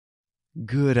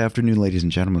Good afternoon, ladies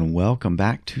and gentlemen. Welcome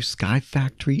back to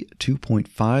SkyFactory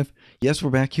 2.5. Yes, we're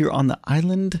back here on the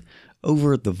island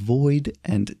over the void,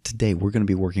 and today we're going to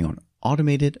be working on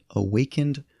automated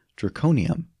awakened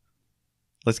Draconium.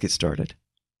 Let's get started.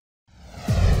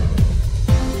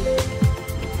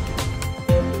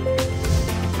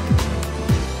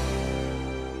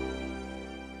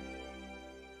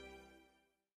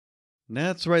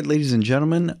 That's right, ladies and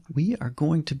gentlemen. We are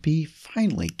going to be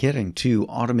finally getting to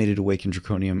automated awakened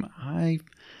Draconium. I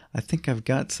think I've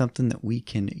got something that we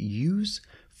can use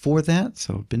for that.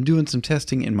 So I've been doing some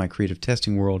testing in my creative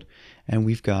testing world, and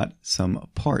we've got some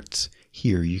parts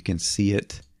here. You can see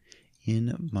it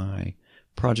in my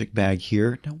project bag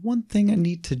here. Now, one thing I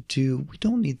need to do, we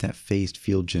don't need that phased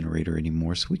field generator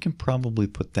anymore, so we can probably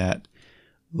put that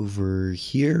over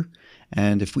here.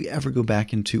 And if we ever go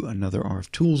back into another RF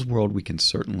Tools world, we can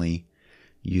certainly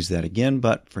use that again.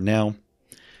 But for now,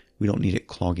 we don't need it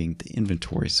clogging the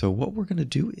inventory. So what we're going to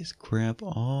do is grab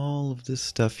all of this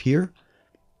stuff here.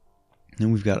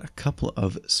 And we've got a couple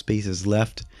of spaces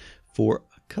left for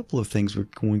a couple of things we're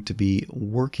going to be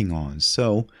working on.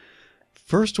 So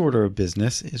first order of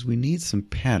business is we need some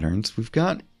patterns. We've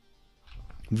got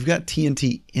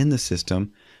TNT in the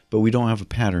system, but we don't have a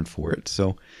pattern for it.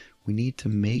 So we need to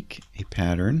make a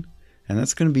pattern, and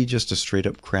that's going to be just a straight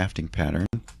up crafting pattern.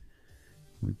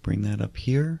 We bring that up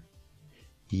here.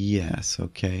 Yes,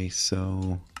 okay,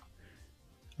 so,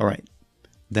 all right,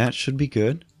 that should be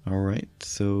good. All right,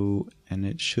 so, and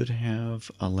it should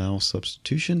have allow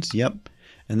substitutions. Yep.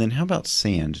 And then how about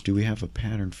sand? Do we have a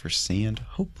pattern for sand?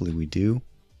 Hopefully we do.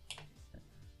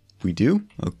 We do?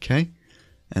 Okay.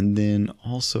 And then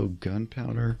also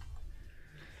gunpowder.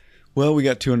 Well, we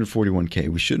got 241K.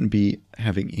 We shouldn't be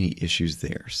having any issues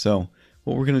there. So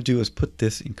what we're going to do is put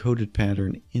this encoded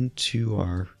pattern into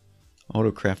our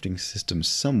auto crafting system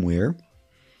somewhere,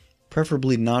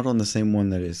 preferably not on the same one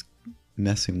that is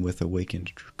messing with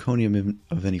awakened Draconium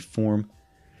of any form,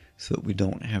 so that we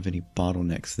don't have any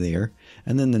bottlenecks there.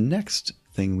 And then the next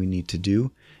thing we need to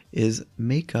do is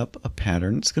make up a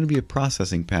pattern. It's going to be a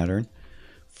processing pattern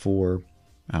for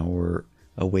our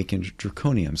awakened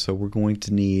Draconium. So we're going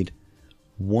to need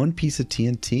one piece of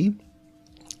TNT.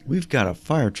 We've got a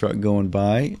fire truck going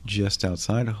by just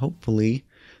outside. Hopefully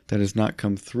that has not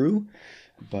come through,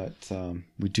 but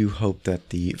we do hope that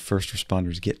the first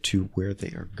responders get to where they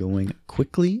are going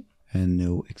quickly and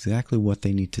know exactly what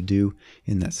they need to do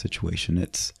in that situation.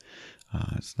 It's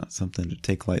not something to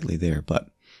take lightly there,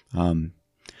 but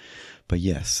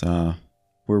yes,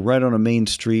 we're right on a main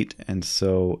street, and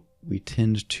so we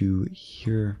tend to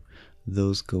hear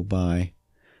those go by,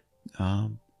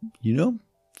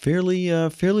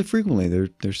 fairly frequently.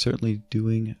 They're certainly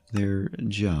doing their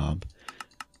job,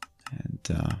 and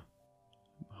I'm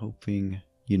hoping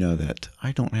that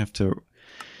I don't have to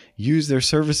use their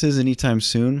services anytime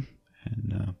soon.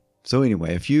 And so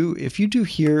anyway, if you do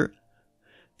hear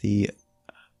the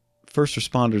first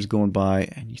responders going by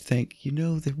and you think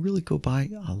they really go by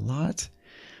a lot,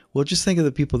 well, just think of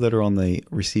the people that are on the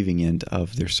receiving end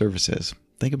of their services.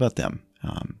 Think about them,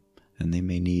 and they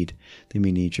may need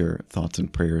your thoughts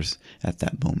and prayers at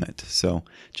that moment. So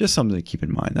just something to keep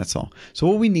in mind. That's all. So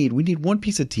what we need one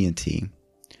piece of TNT.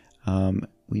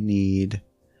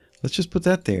 Let's just put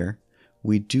that there.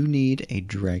 We do need a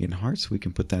dragon heart, so we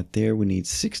can put that there. We need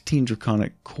 16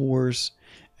 draconic cores,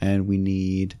 and we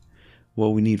need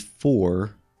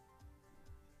 4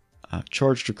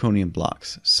 charged draconium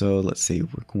blocks. So let's see,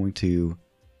 we're going to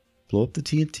blow up the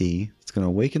TNT. It's going to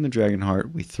awaken the dragon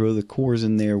heart. We throw the cores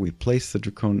in there. We place the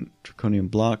draconium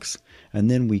blocks,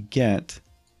 and then we get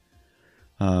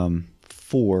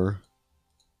 4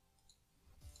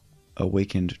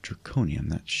 awakened draconium.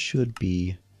 That should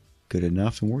be good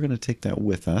enough, and we're going to take that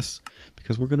with us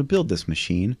because we're going to build this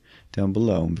machine down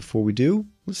below. And before we do,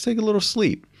 let's take a little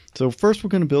sleep. So first we're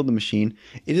going to build the machine.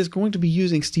 It is going to be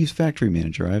using Steve's Factory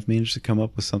Manager. I've managed to come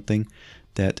up with something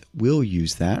that will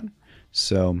use that.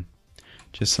 So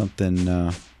just something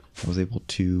I was able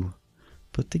to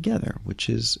put together, which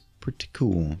is pretty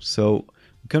cool. So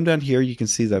come down here, you can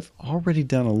see that I've already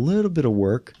done a little bit of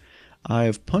work.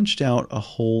 I've punched out a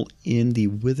hole in the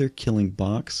wither killing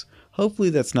box. Hopefully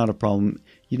that's not a problem.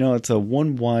 It's a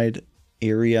one wide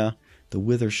area. The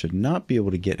wither should not be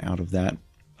able to get out of that.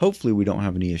 Hopefully we don't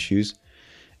have any issues.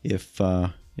 If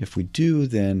we do,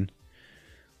 then,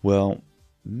 well,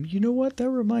 you know what? That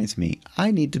reminds me.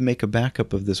 I need to make a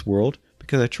backup of this world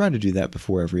because I try to do that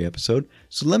before every episode.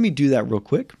 So let me do that real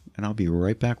quick, and I'll be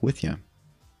right back with you.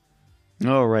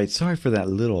 All right, sorry for that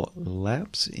little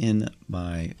lapse in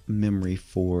my memory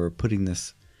for putting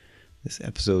this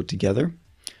episode together.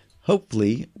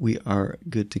 hopefully we are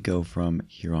good to go from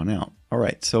here on out. All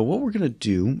right, so what we're going to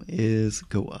do is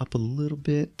go up a little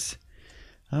bit.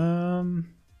 I don't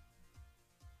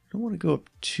want to go up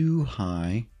too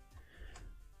high,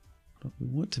 but we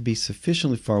want to be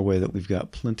sufficiently far away that we've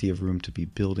got plenty of room to be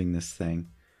building this thing.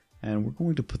 And we're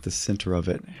going to put the center of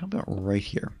it, how about right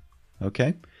here?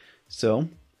 Okay, so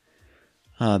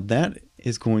that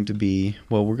is going to be,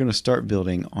 well, we're going to start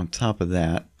building on top of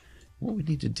that. What we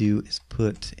need to do is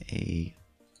put a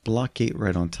block gate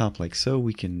right on top like so.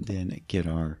 We can then get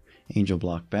our angel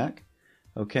block back.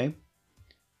 Okay.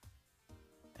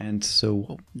 And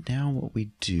so now what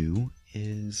we do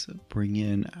is bring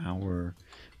in our,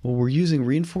 well, we're using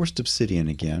reinforced obsidian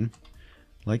again,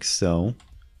 like so.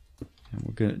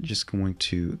 And we're just going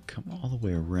to come all the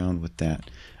way around with that.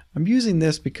 I'm using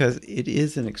this because it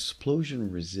is an explosion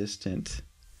resistant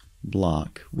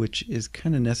block, which is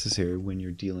kind of necessary when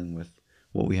you're dealing with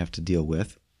what we have to deal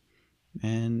with.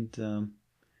 And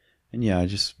yeah,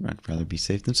 I'd rather be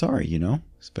safe than sorry, you know,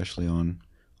 especially on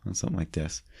something like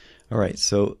this. All right,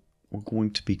 so we're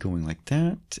going to be going like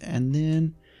that. And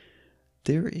then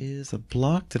there is a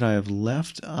block that I have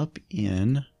left up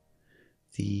in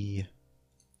the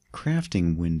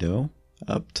crafting window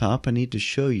up top. I need to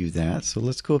show you that. So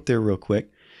let's go up there real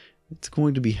quick. It's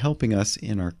going to be helping us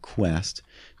in our quest.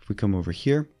 If we come over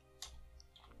here,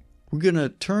 we're going to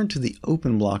turn to the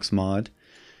open blocks mod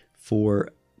for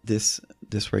this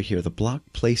right here, the block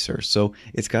placer. So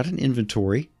it's got an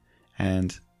inventory,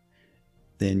 and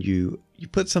then you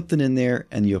put something in there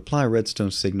and you apply a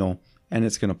redstone signal, and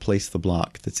it's going to place the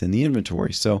block that's in the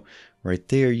inventory. So right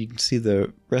there you can see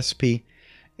the recipe.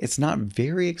 It's not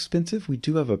very expensive. We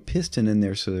do have a piston in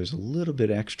there, so there's a little bit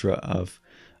extra of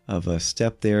a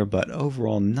step there, but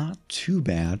overall not too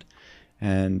bad.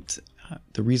 And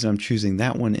the reason I'm choosing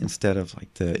that one instead of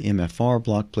like the MFR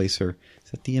block placer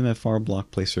is that the MFR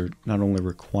block placer not only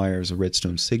requires a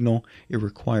redstone signal, it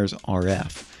requires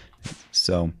RF.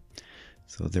 So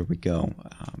there we go.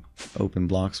 Open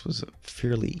blocks was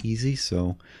fairly easy,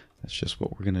 so that's just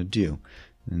what we're going to do.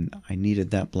 And I needed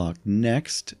that block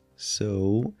next.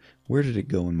 So where did it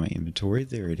go in my inventory?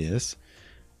 There it is.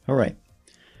 All right.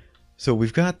 So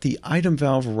we've got the item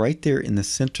valve right there in the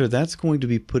center. That's going to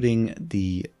be putting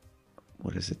the,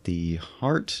 what is it? The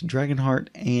heart, dragon heart,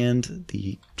 and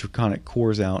the draconic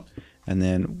cores out. And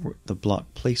then the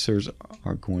block placers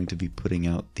are going to be putting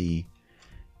out the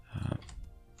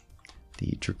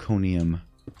draconium,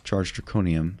 charged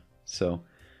draconium. So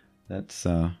that's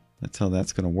how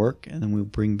that's going to work. And then we'll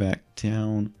bring back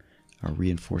down our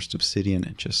reinforced obsidian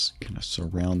and just kind of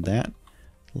surround that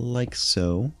like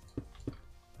so.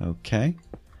 Okay.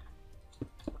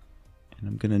 And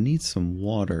I'm going to need some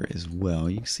water as well.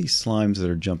 You can see slimes that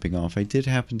are jumping off. I did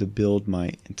happen to build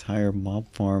my entire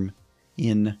mob farm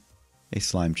in a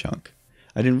slime chunk.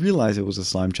 I didn't realize it was a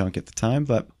slime chunk at the time,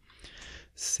 but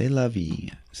c'est la vie.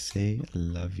 C'est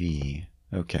la vie.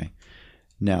 Okay.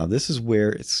 Now this is where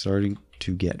it's starting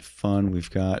to get fun. We've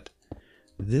got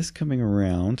this coming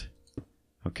around.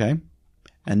 Okay,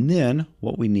 and then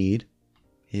what we need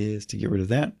is to get rid of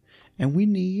that, and we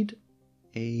need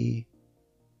a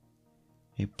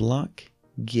block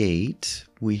gate.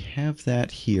 We have that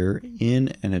here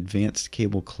in an advanced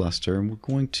cable cluster, and we're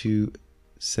going to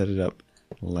set it up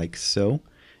like so,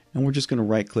 and we're just going to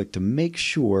right click to make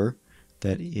sure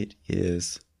that it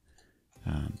is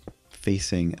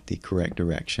facing the correct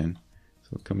direction. So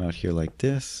we'll come out here like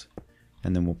this,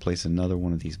 and then we'll place another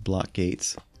one of these block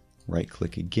gates. Right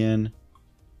click again,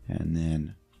 and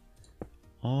then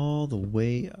all the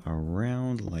way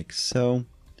around like so.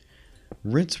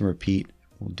 Rinse and repeat.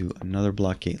 We'll do another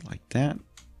block gate like that.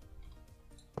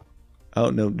 Oh,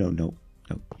 no.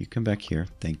 You come back here.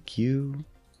 Thank you.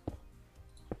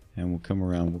 And we'll come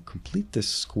around. We'll complete this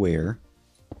square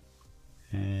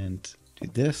and do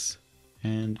this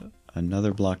and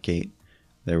another block gate.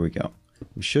 There we go.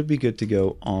 We should be good to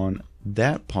go on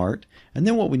that part. And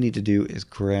then what we need to do is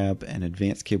grab an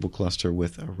advanced cable cluster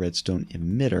with a redstone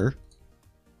emitter,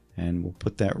 and we'll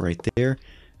put that right there.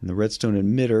 And the redstone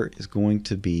emitter is going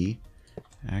to be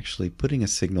actually putting a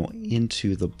signal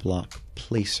into the block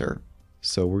placer.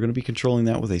 So we're going to be controlling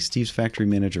that with a Steve's Factory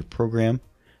Manager program.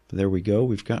 But there we go.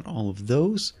 We've got all of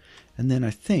those. And then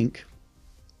I think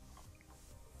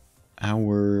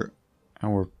our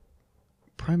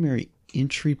primary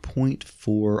entry point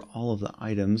for all of the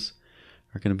items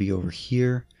are going to be over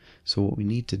here. So what we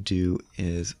need to do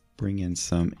is bring in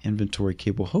some inventory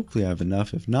cable. Hopefully I have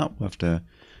enough. If not, we'll have to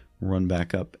run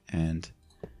back up and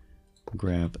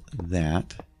grab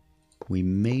that. We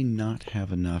may not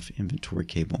have enough inventory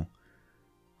cable.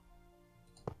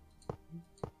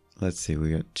 Let's see,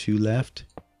 we got 2 left.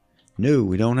 No,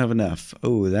 we don't have enough.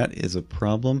 Oh, that is a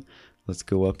problem. Let's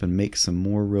go up and make some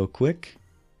more real quick.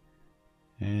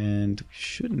 And we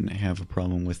shouldn't have a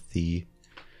problem with the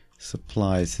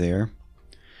supplies there.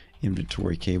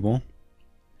 Inventory cable.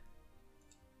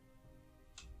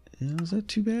 Is that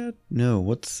too bad? No,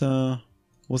 what's the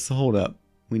holdup?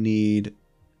 We need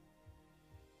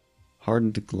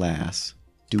hardened glass.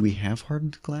 Do we have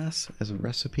hardened glass as a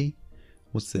recipe?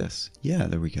 What's this? Yeah,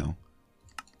 there we go.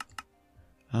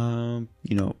 You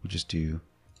know, we'll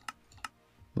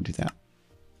do that.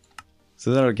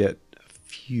 So that'll get a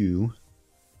few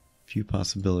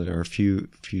possibilities, or a few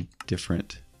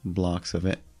different blocks of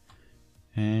it.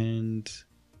 And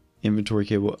inventory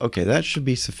cable. Okay, that should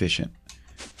be sufficient.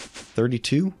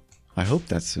 32. I hope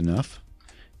that's enough.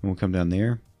 And we'll come down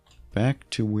there, back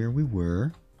to where we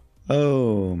were.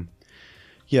 Oh,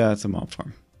 yeah, it's a mob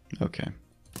farm. Okay,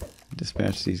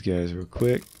 dispatch these guys real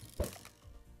quick.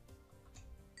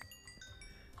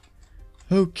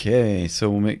 Okay, so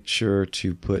we'll make sure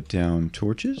to put down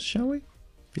torches, shall we?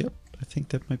 Yep, I think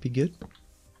that might be good.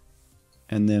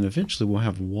 And then eventually we'll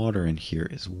have water in here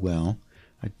as well.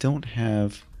 I don't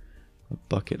have a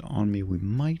bucket on me. We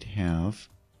might have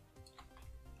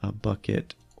a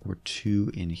bucket or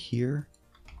 2 in here.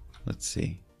 Let's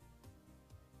see.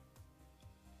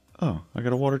 Oh, I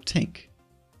got a water tank.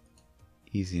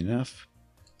 Easy enough.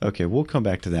 Okay, we'll come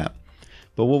back to that.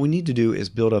 But what we need to do is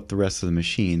build up the rest of the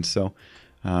machine. So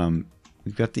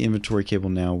we've got the inventory cable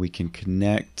now. We can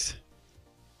connect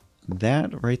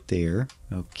that right there.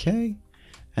 Okay.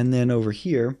 And then over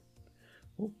here,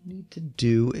 what we need to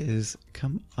do is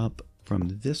come up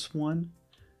from this one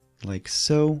like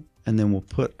so. And then we'll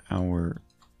put our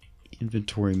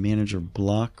inventory manager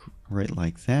block right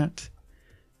like that.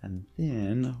 And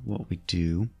then what we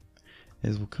do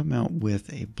is we'll come out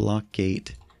with a block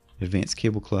gate advanced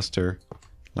cable cluster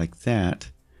like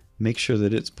that. Make sure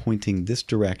that it's pointing this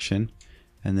direction.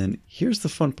 And then here's the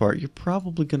fun part. You're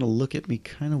probably going to look at me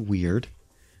kind of weird.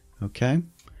 Okay?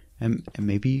 And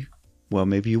maybe, well,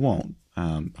 maybe you won't.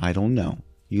 I don't know.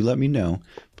 You let me know.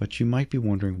 But you might be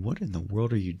wondering, what in the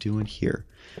world are you doing here?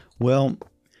 Well,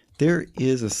 there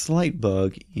is a slight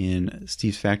bug in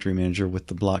Steve's Factory Manager with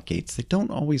the block gates. They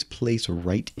don't always place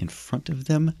right in front of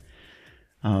them.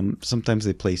 Sometimes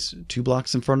they place 2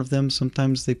 blocks in front of them.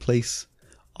 Sometimes they place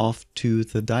off to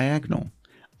the diagonal.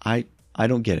 I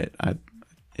don't get it.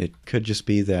 It could just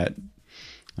be that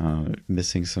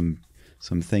missing some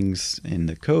things in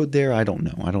the code there. I don't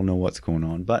know. I don't know what's going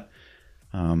on. But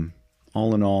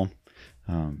all in all,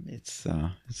 it's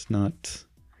not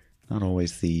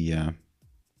always the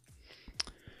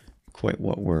quite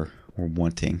what we're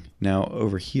wanting. Now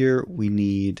over here we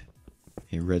need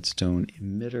a redstone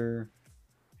emitter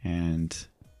and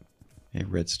a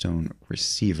redstone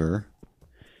receiver.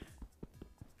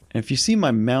 And if you see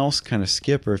my mouse kind of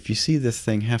skip, or if you see this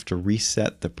thing have to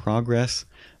reset the progress,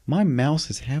 my mouse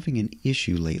is having an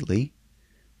issue lately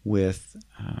with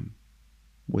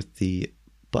the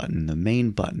button, the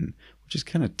main button, which is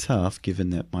kind of tough given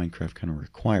that Minecraft kind of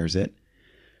requires it.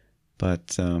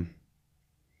 But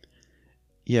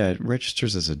yeah, it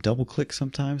registers as a double click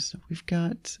sometimes. We've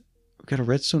got a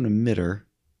redstone emitter,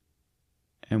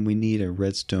 and we need a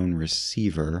redstone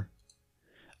receiver.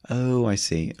 Oh, I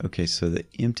see. Okay, so the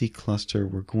empty cluster,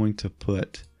 we're going to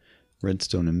put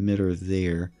redstone emitter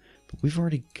there, but we've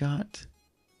already got,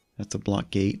 that's a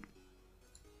block gate.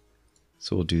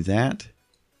 So we'll do that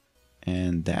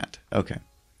and that. Okay.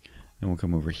 Then we'll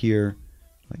come over here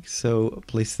like so,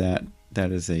 place that.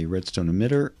 That is a redstone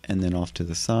emitter, and then off to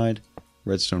the side,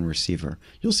 redstone receiver.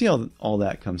 You'll see how all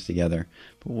that comes together.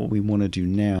 But what we want to do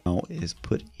now is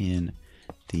put in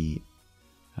the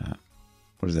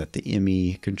what is that, the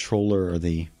ME controller or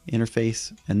the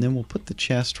interface, and then we'll put the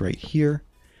chest right here.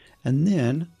 And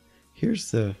then here's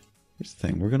the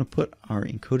thing. We're going to put our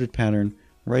encoded pattern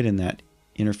right in that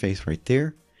interface right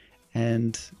there.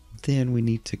 And then we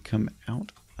need to come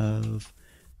out of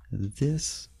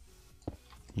this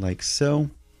like so.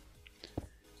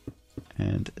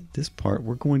 And this part,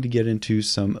 we're going to get into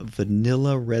some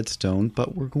vanilla redstone,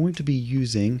 but we're going to be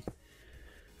using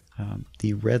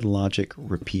the RedLogic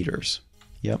repeaters.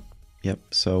 Yep.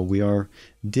 So we are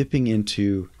dipping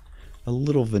into a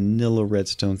little vanilla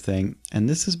redstone thing. And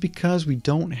this is because we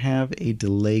don't have a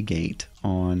delay gate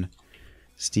on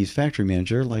Steve's Factory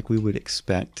Manager like we would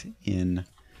expect in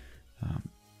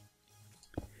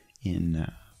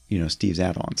you know, Steve's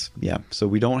add-ons. Yeah, so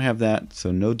we don't have that,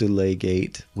 so no delay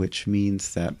gate, which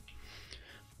means that,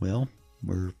 well,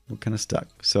 we're kind of stuck.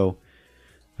 So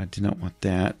I do not want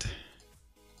that.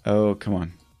 Oh, come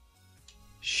on.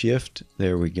 Shift,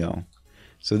 there we go.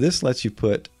 So this lets you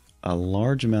put a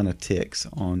large amount of ticks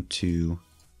onto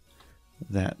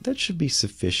that. That should be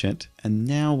sufficient. And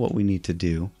now what we need to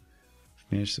do,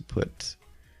 we managed to put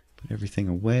everything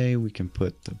away. We can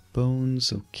put the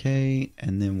bones, okay,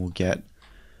 and then we'll get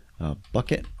a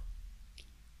bucket.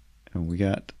 And we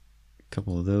got a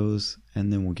couple of those,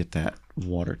 and then we'll get that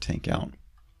water tank out.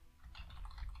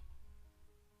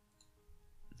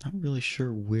 Not really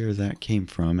sure where that came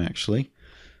from actually,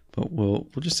 but we'll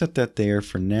just set that there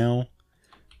for now.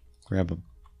 Grab a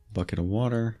bucket of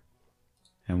water,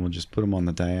 and we'll just put them on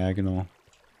the diagonal.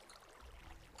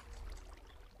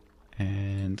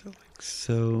 And like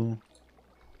so.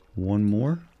 One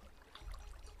more.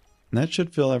 And that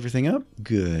should fill everything up.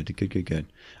 Good, good, good,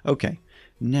 good. Okay,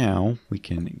 now we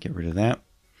can get rid of that.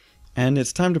 And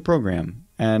it's time to program.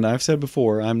 And I've said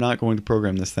before, I'm not going to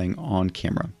program this thing on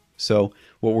camera. So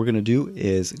what we're going to do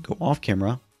is go off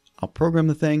camera. I'll program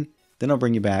the thing, then I'll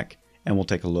bring you back, and we'll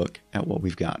take a look at what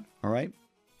we've got. All right?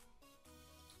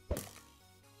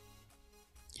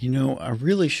 You know, I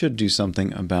really should do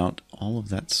something about all of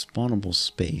that spawnable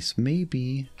space.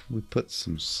 Maybe we put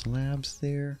some slabs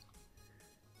there.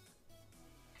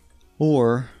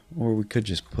 Or we could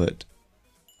just put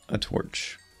a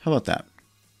torch. How about that?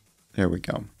 There we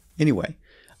go. Anyway,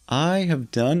 I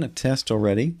have done a test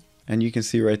already, and you can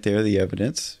see right there the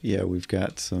evidence. Yeah, we've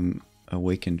got some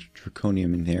awakened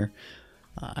Draconium in there.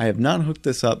 I have not hooked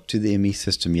this up to the ME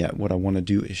system yet. What I want to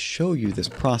do is show you this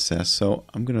process. So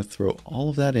I'm going to throw all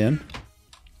of that in.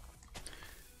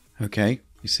 Okay,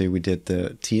 you see we did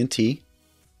the TNT.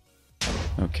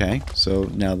 Okay, so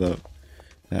now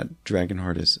that dragon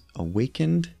heart is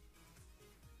awakened.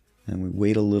 And we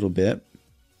wait a little bit.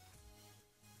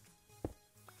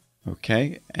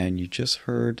 Okay, and you just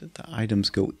heard the items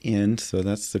go in. So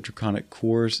that's the draconic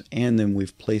cores, and then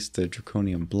we've placed the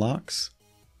draconium blocks.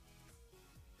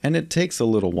 And it takes a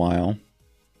little while.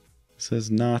 This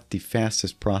is not the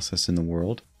fastest process in the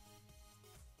world.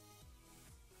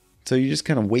 So you just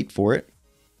kind of wait for it.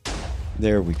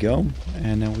 There we go.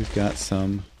 And now we've got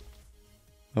some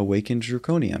awakened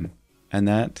Draconium. And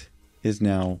that is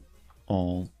now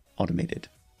all automated.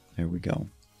 There we go.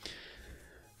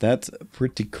 That's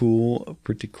pretty cool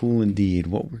indeed.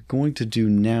 What we're going to do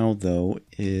now though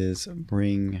is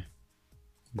bring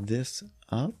this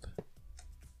up.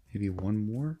 Maybe one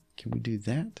more. Can we do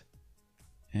that?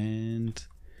 And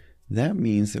that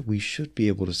means that we should be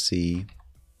able to see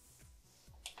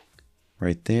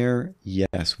right there.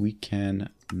 Yes, we can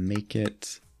make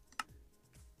it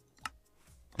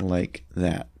like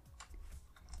that.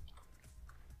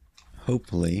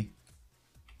 Hopefully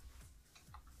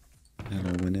that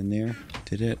all went in there.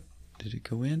 Did it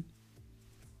go in?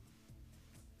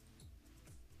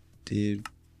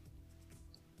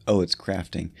 Oh, it's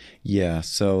crafting. Yeah,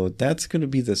 so that's going to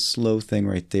be the slow thing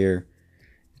right there.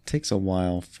 It takes a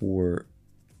while for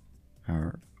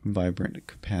our vibrant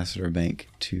capacitor bank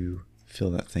to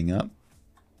fill that thing up.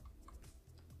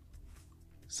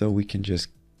 So we can just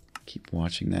keep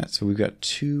watching that. So we've got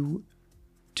two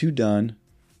done,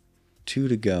 2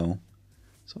 to go.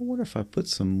 So I wonder if I put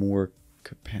some more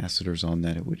capacitors on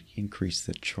that, it would increase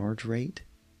the charge rate.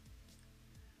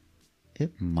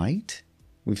 It might.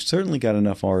 We've certainly got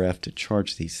enough RF to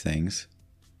charge these things.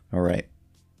 All right.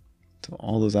 So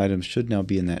all those items should now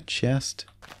be in that chest.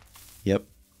 Yep.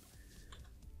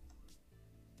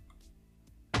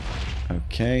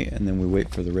 Okay, and then we wait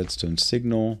for the redstone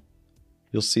signal.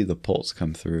 You'll see the pulse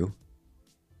come through.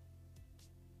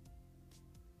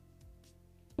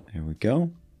 There we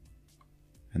go.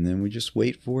 And then we just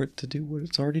wait for it to do what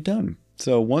it's already done.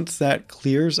 So once that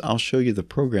clears, I'll show you the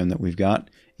program that we've got.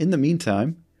 In the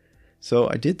meantime, so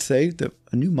I did say that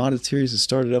a new modded series has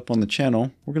started up on the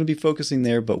channel. We're going to be focusing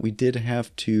there, but we did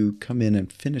have to come in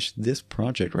and finish this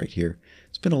project right here.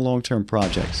 It's been a long-term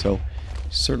project, so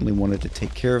certainly wanted to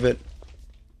take care of it.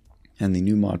 And the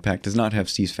new mod pack does not have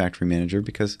Steve's Factory Manager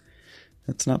because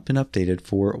that's not been updated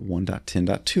for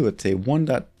 1.10.2. It's a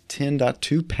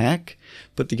 1.10.2 pack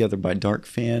put together by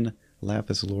Darkfan,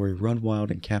 Lapis Lori, Runwild,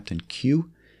 and Captain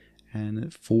Q.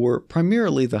 And for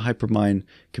primarily the Hypermine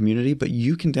community, but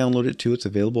you can download it too. It's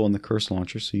available on the Curse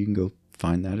Launcher, so you can go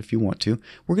find that if you want to.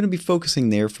 We're going to be focusing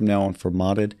there from now on for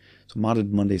modded. So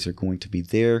modded Mondays are going to be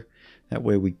there. That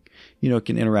way we,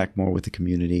 can interact more with the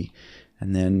community.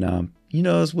 And then,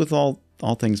 as with all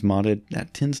things modded,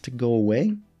 that tends to go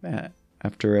away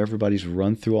after everybody's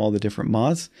run through all the different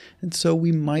mods. And so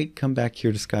we might come back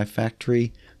here to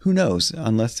SkyFactory. Who knows?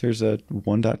 Unless there's a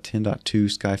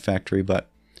 1.10.2 SkyFactory, but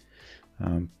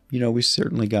we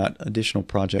certainly got additional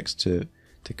projects to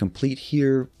complete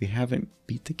here. We haven't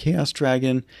beat the Chaos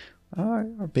Dragon.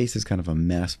 our base is kind of a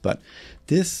mess, but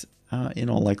this in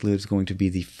all likelihood is going to be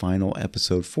the final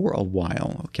episode for a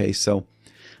while. Okay, so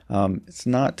it's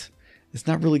not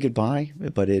really goodbye,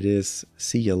 but it is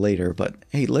see you later. But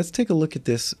hey, let's take a look at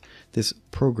this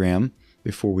program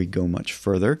before we go much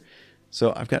further.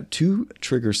 So I've got two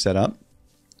triggers set up.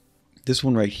 This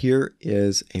one right here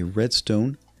is a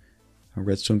redstone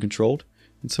controlled.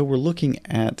 And so we're looking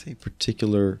at a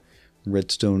particular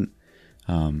redstone,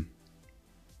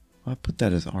 I put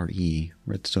that as RE,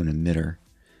 redstone emitter.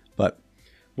 But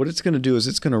what it's going to do is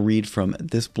it's going to read from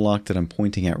this block that I'm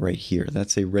pointing at right here.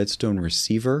 That's a redstone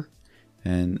receiver.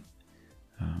 And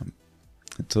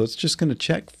so it's just going to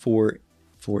check for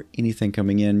anything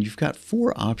coming in. You've got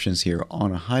four options here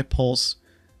on a high pulse,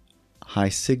 high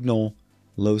signal,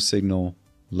 low signal,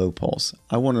 low pulse.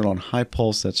 I want it on high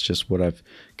pulse. That's just what I've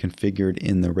configured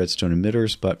in the redstone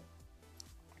emitters. But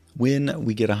when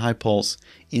we get a high pulse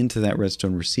into that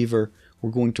redstone receiver,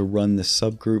 we're going to run this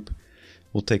subgroup.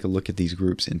 We'll take a look at these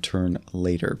groups in turn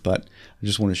later, but I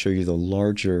just want to show you the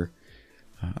larger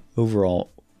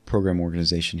overall program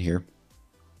organization here.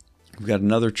 We've got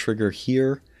another trigger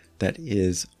here that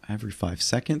is every 5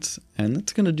 seconds, and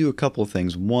that's going to do a couple of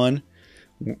things. One,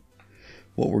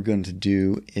 what we're going to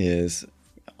do is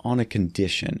on a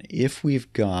condition, if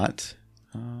we've got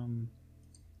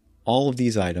all of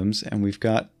these items and we've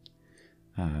got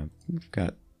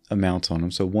amounts on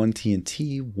them, so 1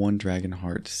 TNT, 1 Dragon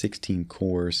Heart, 16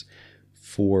 cores,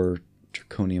 4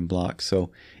 Draconium blocks. So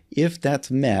if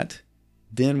that's met,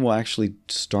 then we'll actually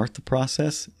start the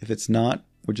process. If it's not,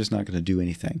 we're just not going to do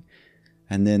anything.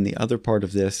 And then the other part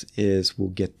of this is we'll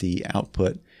get the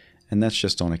output, and that's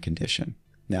just on a condition.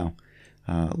 Now,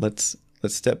 let's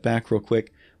step back real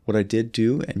quick. What I did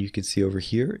do, and you can see over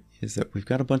here, is that we've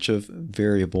got a bunch of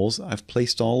variables. I've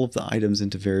placed all of the items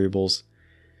into variables.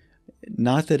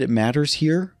 Not that it matters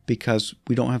here, because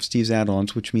we don't have Steve's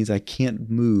add-ons, which means I can't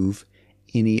move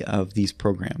any of these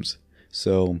programs.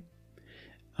 So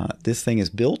this thing is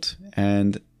built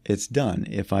and it's done.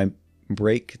 If I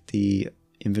break the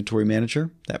inventory manager,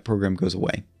 that program goes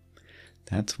away.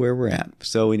 That's where we're at.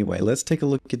 So anyway, let's take a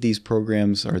look at these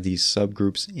programs or these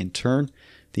subgroups in turn.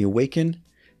 The Awaken,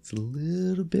 it's a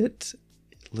little bit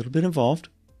involved.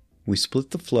 We split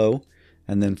the flow,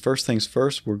 and then first things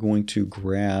first, we're going to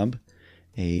grab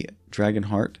a Dragon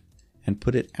Heart and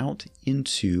put it out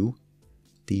into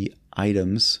the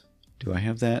items. Do I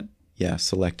have that? Yeah,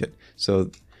 select it. So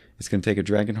it's going to take a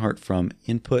Dragon Heart from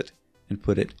input and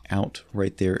put it out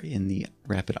right there in the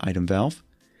rapid item valve.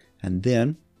 And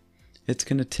then it's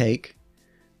going to take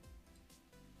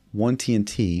 1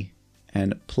 TNT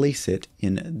and place it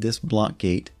in this block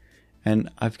gate. And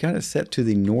I've got it set to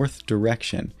the north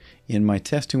direction. In my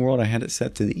testing world, I had it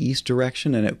set to the east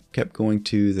direction, and it kept going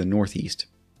to the northeast.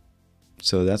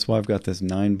 So that's why I've got this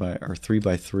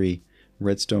 3x3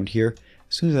 redstone here.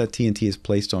 As soon as that TNT is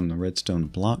placed on the redstone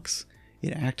blocks,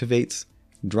 it activates,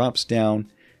 drops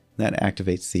down, that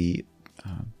activates the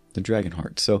Dragon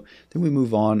Heart. So then we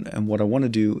move on, and what I want to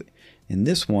do in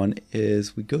this one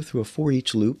is we go through a for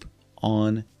each loop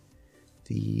on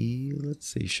the, let's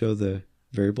see, show the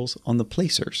variables on the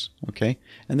placers, okay?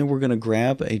 And then we're going to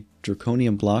grab a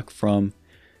Draconium block from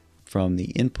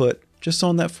the input, just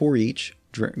on that for each,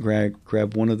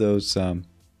 grab one of those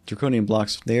Draconium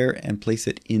blocks there and place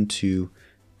it into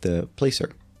the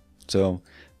placer. So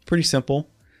pretty simple.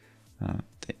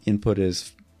 The input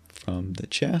is from the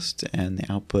chest and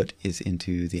the output is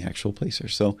into the actual placer.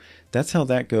 So that's how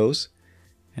that goes.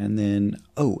 And then,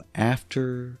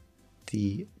 after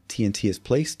the TNT is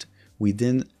placed, we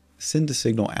then send the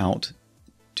signal out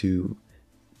to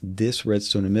this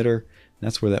redstone emitter.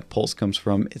 That's where that pulse comes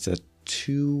from. It's a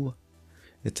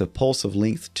pulse of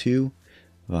length 2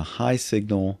 of a high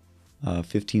signal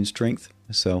 15 strength.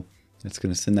 So it's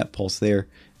going to send that pulse there.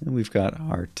 And we've got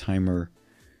our timer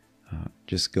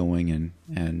just going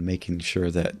and making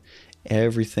sure that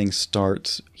everything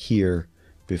starts here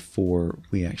before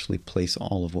we actually place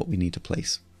all of what we need to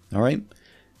place. All right.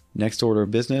 Next order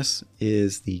of business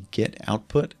is the get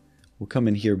output. We'll come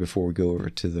in here before we go over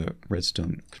to the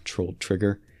redstone controlled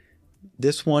trigger.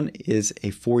 This one is a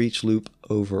for each loop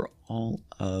over all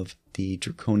of the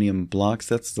Draconium blocks.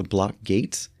 That's the block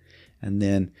gates. And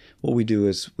then what we do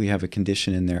is we have a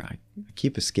condition in there. I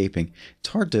keep escaping. It's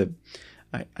hard to,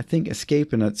 I think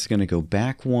escape and it's going to go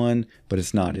back one, but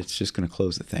it's not. It's just going to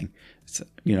close the thing. It's,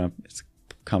 it's a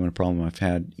common problem I've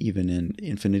had even in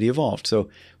Infinity Evolved. So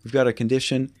we've got a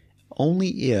condition only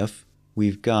if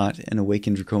we've got an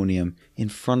Awakened Draconium in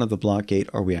front of the block gate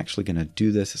are we actually going to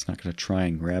do this. It's not going to try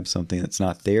and grab something that's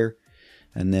not there.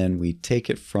 And then we take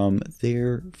it from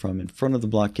there, from in front of the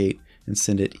block gate, and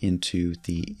send it into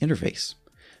the interface.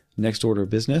 Next order of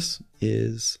business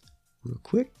is, real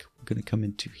quick, we're going to come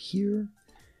into here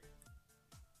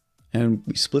and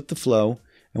we split the flow,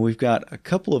 and we've got a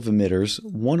couple of emitters.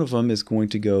 One of them is going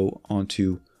to go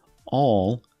onto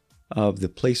all of the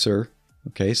placer.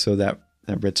 Okay, so that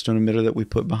redstone emitter that we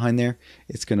put behind there,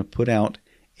 it's going to put out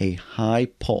a high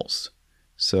pulse.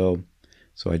 So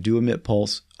I do emit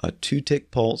pulse, a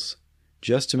 2-tick pulse,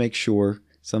 just to make sure.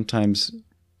 Sometimes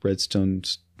redstone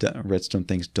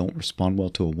things don't respond well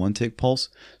to a 1-tick pulse.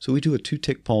 So we do a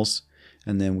 2-tick pulse,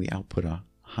 and then we output a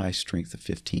high strength of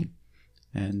 15.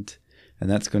 And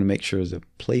that's going to make sure to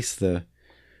place the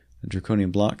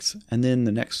Draconium blocks. And then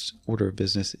the next order of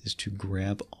business is to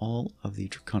grab all of the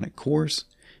Draconic cores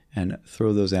and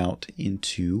throw those out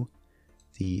into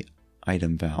the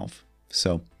item valve.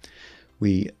 So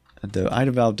the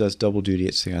item valve does double duty.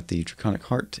 It's got the Draconic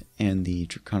heart and the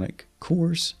Draconic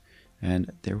cores.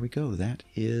 And there we go. That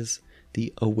is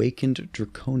the awakened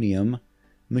Draconium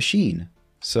machine.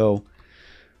 So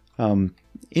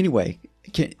anyway,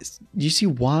 you see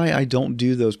why I don't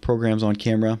do those programs on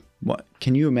camera? What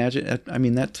can you imagine? I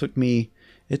mean, it took me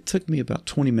about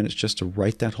 20 minutes just to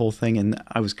write that whole thing, and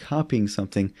I was copying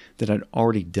something that I'd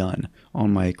already done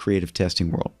on my creative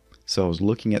testing world. So I was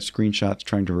looking at screenshots,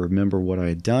 trying to remember what I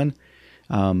had done.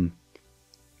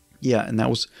 Yeah, and that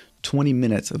was 20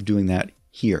 minutes of doing that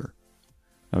here.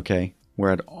 Okay,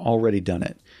 where I'd already done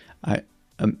it.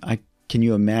 Can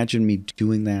you imagine me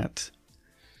doing that?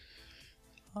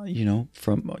 Off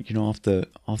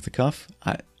the cuff?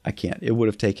 I can't. It would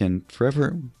have taken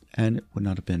forever, and it would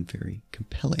not have been very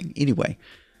compelling. Anyway,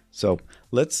 so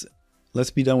let's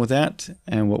be done with that.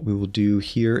 And what we will do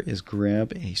here is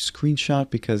grab a screenshot,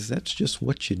 because that's just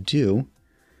what you do.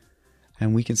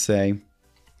 And we can say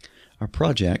our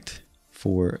project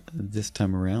for this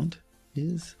time around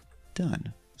is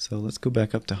done. So let's go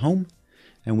back up to home,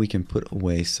 and we can put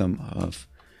away some of,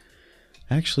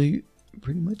 actually,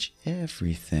 pretty much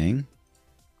everything.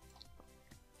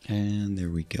 And there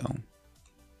we go.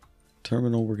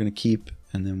 Terminal we're going to keep,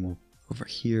 and then we'll over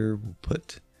here we'll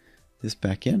put this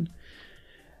back in.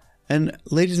 And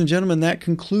ladies and gentlemen, that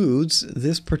concludes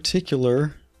this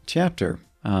particular chapter.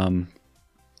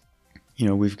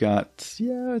 We've got,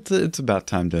 it's about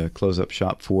time to close up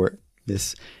shop for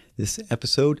this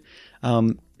episode.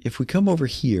 If we come over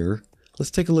here,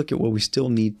 let's take a look at what we still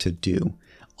need to do.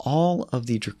 All of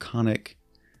the Draconic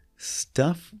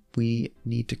stuff we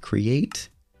need to create.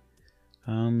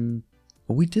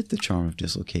 We did the Charm of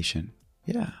Dislocation.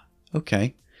 Yeah,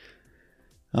 okay.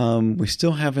 We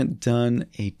still haven't done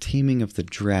a Taming of the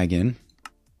Dragon.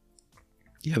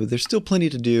 Yeah, but there's still plenty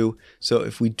to do. So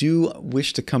if we do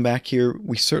wish to come back here,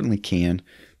 we certainly can.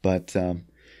 But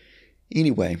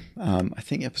anyway, I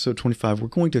think episode 25, we're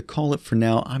going to call it for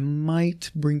now. I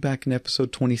might bring back an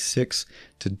episode 26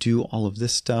 to do all of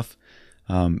this stuff,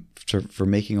 for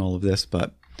making all of this.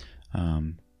 But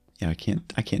yeah, I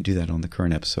can't do that on the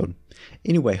current episode.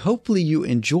 Anyway, hopefully you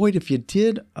enjoyed. If you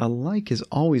did, a like is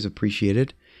always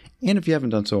appreciated. And if you haven't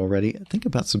done so already, think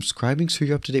about subscribing so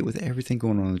you're up to date with everything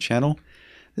going on the channel.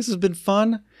 This has been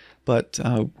fun, but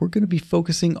we're going to be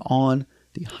focusing on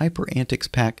the Hyper Antics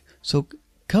pack. So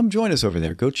come join us over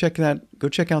there. Go check out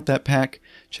that pack.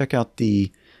 Check out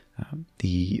the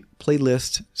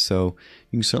playlist. So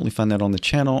you can certainly find that on the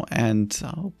channel, and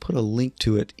I'll put a link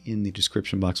to it in the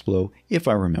description box below if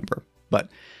I remember. But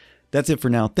that's it for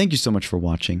now. Thank you so much for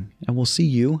watching, and we'll see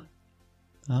you,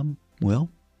 we'll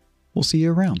see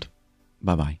you around.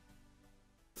 Bye-bye.